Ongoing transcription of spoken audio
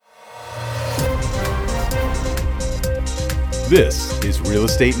This is Real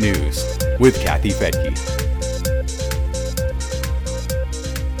Estate News with Kathy Fettke.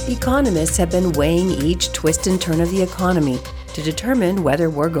 Economists have been weighing each twist and turn of the economy to determine whether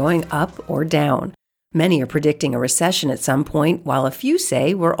we're going up or down. Many are predicting a recession at some point, while a few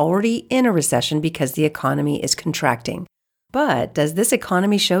say we're already in a recession because the economy is contracting. But does this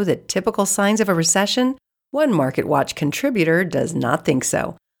economy show the typical signs of a recession? One MarketWatch contributor does not think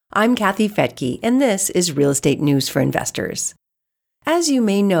so. I'm Kathy Fettke, and this is Real Estate News for Investors. As you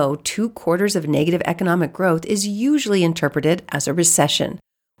may know, 2 quarters of negative economic growth is usually interpreted as a recession.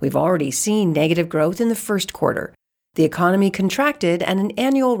 We've already seen negative growth in the first quarter. The economy contracted at an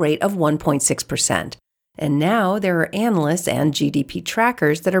annual rate of 1.6%. And now there are analysts and GDP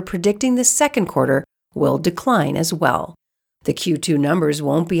trackers that are predicting the second quarter will decline as well. The Q2 numbers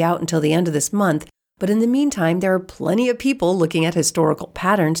won't be out until the end of this month, but in the meantime, there are plenty of people looking at historical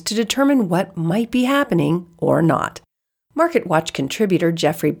patterns to determine what might be happening or not. MarketWatch contributor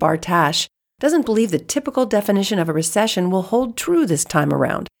Jeffrey Bartash doesn't believe the typical definition of a recession will hold true this time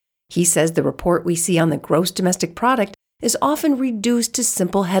around. He says the report we see on the gross domestic product is often reduced to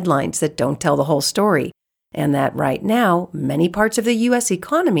simple headlines that don't tell the whole story, and that right now, many parts of the U.S.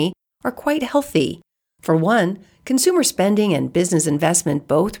 economy are quite healthy. For one, consumer spending and business investment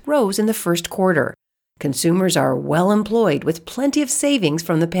both rose in the first quarter. Consumers are well employed with plenty of savings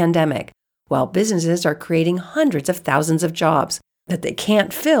from the pandemic, while businesses are creating hundreds of thousands of jobs that they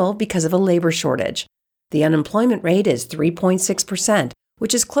can't fill because of a labor shortage. The unemployment rate is 3.6%,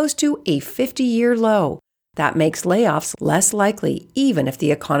 which is close to a 50-year low. That makes layoffs less likely, even if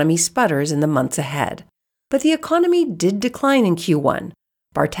the economy sputters in the months ahead. But the economy did decline in Q1.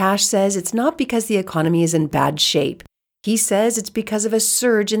 Bartash says it's not because the economy is in bad shape. He says it's because of a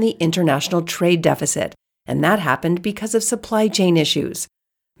surge in the international trade deficit, and that happened because of supply chain issues.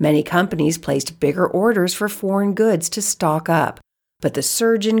 Many companies placed bigger orders for foreign goods to stock up, but the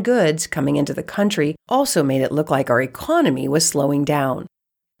surge in goods coming into the country also made it look like our economy was slowing down.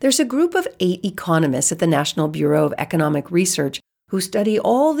 There's a group of 8 economists at the National Bureau of Economic Research who study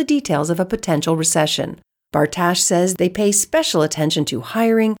all the details of a potential recession. Bartash says they pay special attention to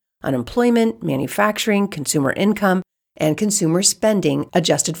hiring, unemployment, manufacturing, consumer income, and consumer spending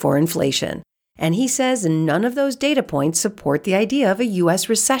adjusted for inflation. And he says none of those data points support the idea of a U.S.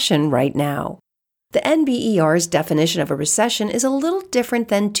 recession right now. The NBER's definition of a recession is a little different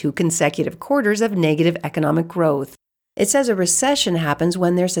than 2 consecutive quarters of negative economic growth. It says a recession happens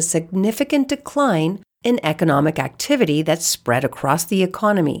when there's a significant decline in economic activity that's spread across the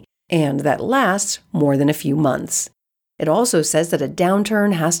economy and that lasts more than a few months. It also says that a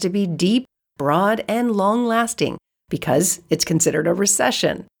downturn has to be deep, broad, and long-lasting because it's considered a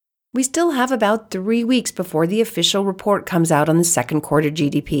recession. We still have about 3 weeks before the official report comes out on the second quarter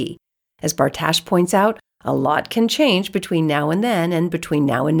GDP. As Bartash points out, a lot can change between now and then and between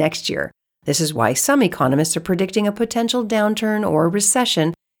now and next year. This is why some economists are predicting a potential downturn or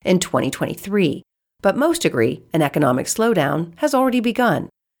recession in 2023. But most agree an economic slowdown has already begun.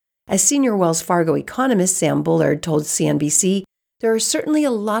 As senior Wells Fargo economist Sam Bullard told CNBC, there are certainly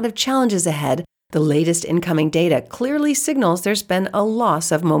a lot of challenges ahead. The latest incoming data clearly signals there's been a loss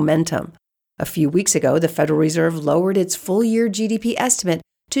of momentum. A few weeks ago, the Federal Reserve lowered its full-year GDP estimate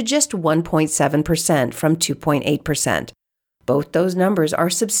to just 1.7% from 2.8%. Both those numbers are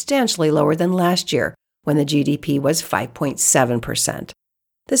substantially lower than last year, when the GDP was 5.7%.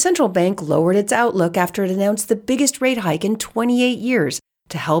 The central bank lowered its outlook after it announced the biggest rate hike in 28 years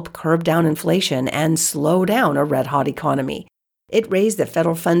to help curb down inflation and slow down a red-hot economy. It raised the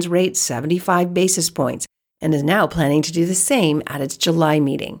federal funds rate 75 basis points and is now planning to do the same at its July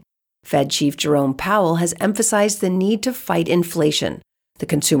meeting. Fed Chief Jerome Powell has emphasized the need to fight inflation. The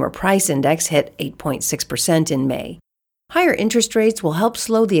Consumer Price Index hit 8.6% in May. Higher interest rates will help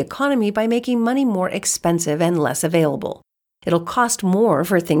slow the economy by making money more expensive and less available. It'll cost more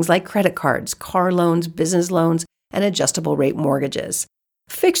for things like credit cards, car loans, business loans, and adjustable rate mortgages.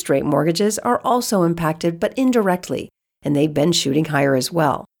 Fixed rate mortgages are also impacted, but indirectly, and they've been shooting higher as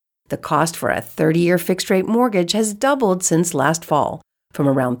well. The cost for a 30-year fixed-rate mortgage has doubled since last fall, from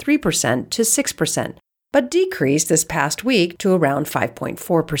around 3% to 6%, but decreased this past week to around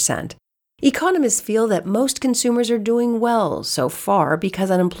 5.4%. Economists feel that most consumers are doing well so far because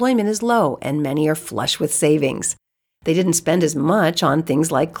unemployment is low and many are flush with savings. They didn't spend as much on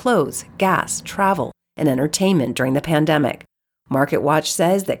things like clothes, gas, travel, and entertainment during the pandemic. MarketWatch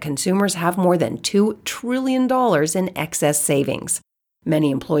says that consumers have more than $2 trillion in excess savings. Many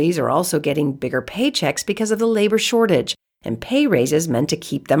employees are also getting bigger paychecks because of the labor shortage, and pay raises meant to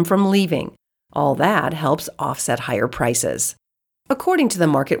keep them from leaving. All that helps offset higher prices. According to the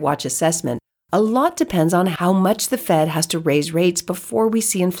MarketWatch assessment, A lot depends on how much the Fed has to raise rates before we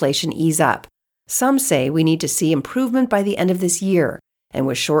see inflation ease up. Some say we need to see improvement by the end of this year, and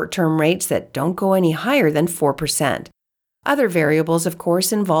with short-term rates that don't go any higher than 4%. Other variables, of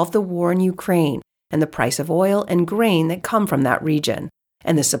course, involve the war in Ukraine and the price of oil and grain that come from that region,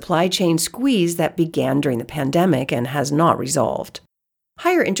 and the supply chain squeeze that began during the pandemic and has not resolved.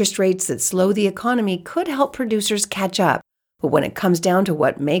 Higher interest rates that slow the economy could help producers catch up, but when it comes down to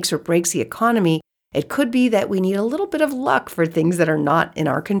what makes or breaks the economy, it could be that we need a little bit of luck for things that are not in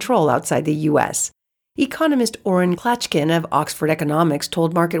our control outside the U.S. Economist Oren Klatchkin of Oxford Economics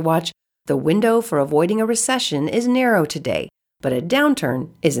told MarketWatch, the window for avoiding a recession is narrow today, but a downturn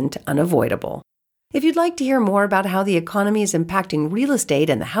isn't unavoidable. If you'd like to hear more about how the economy is impacting real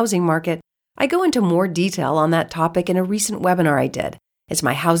estate and the housing market, I go into more detail on that topic in a recent webinar I did. It's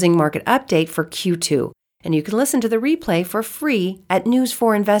my housing market update for Q2, and you can listen to the replay for free at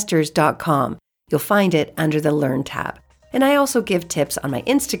newsforinvestors.com. You'll find it under the Learn tab. And I also give tips on my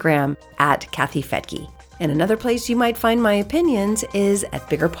Instagram at Kathy Fettke. And another place you might find my opinions is at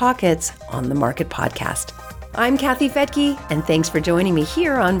Bigger Pockets on the Market Podcast. I'm Kathy Fettke, and thanks for joining me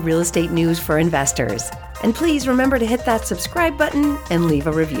here on Real Estate News for Investors. And please remember to hit that subscribe button and leave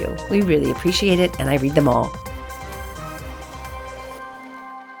a review. We really appreciate it, and I read them all.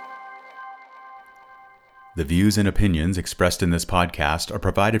 The views and opinions expressed in this podcast are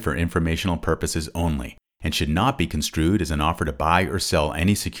provided for informational purposes only and should not be construed as an offer to buy or sell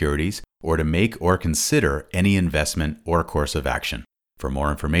any securities or to make or consider any investment or course of action. For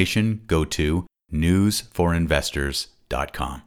more information, go to newsforinvestors.com.